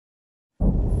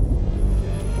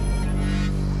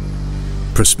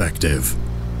perspective.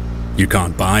 You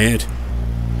can't buy it.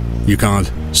 You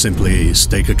can't simply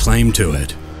stake a claim to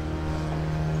it.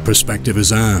 Perspective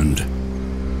is earned.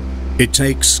 It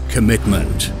takes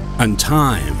commitment and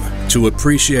time to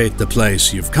appreciate the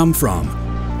place you've come from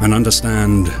and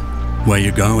understand where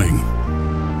you're going.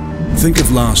 Think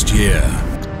of last year,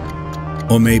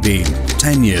 or maybe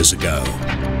 10 years ago.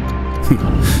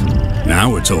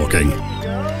 Now we're talking.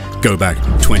 Go back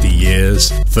 20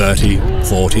 years, 30,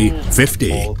 40,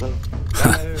 50.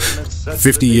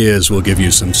 50 years will give you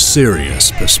some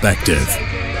serious perspective.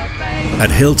 At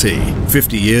Hilti,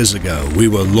 50 years ago, we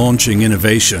were launching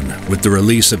innovation with the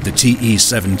release of the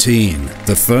TE17,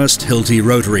 the first Hilti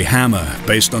rotary hammer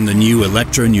based on the new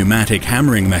electro-pneumatic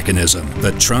hammering mechanism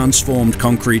that transformed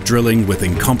concrete drilling with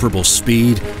incomparable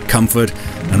speed, comfort,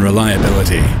 and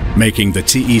reliability, making the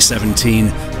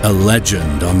TE17 a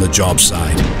legend on the job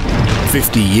site.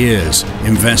 50 years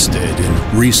invested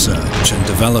in research and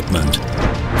development.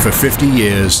 For 50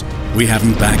 years, we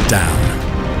haven't backed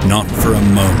down, not for a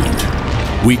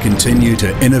moment. We continue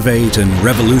to innovate and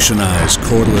revolutionize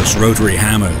cordless rotary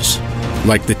hammers,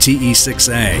 like the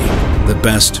TE6A, the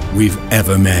best we've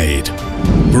ever made.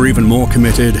 We're even more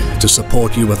committed to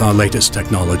support you with our latest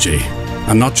technology,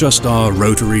 and not just our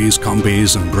rotaries,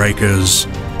 combis, and breakers,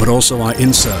 but also our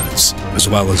inserts, as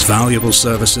well as valuable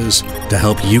services to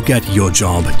help you get your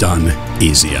job done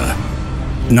easier.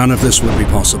 None of this would be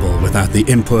possible without the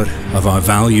input of our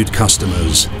valued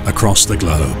customers across the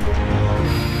globe.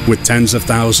 With tens of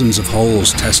thousands of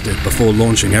holes tested before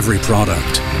launching every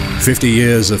product, 50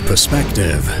 years of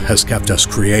perspective has kept us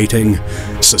creating,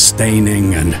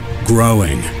 sustaining, and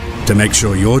growing to make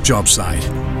sure your job site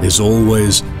is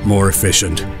always more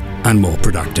efficient and more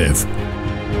productive.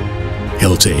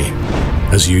 Hilti,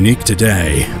 as unique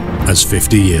today as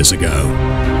 50 years ago.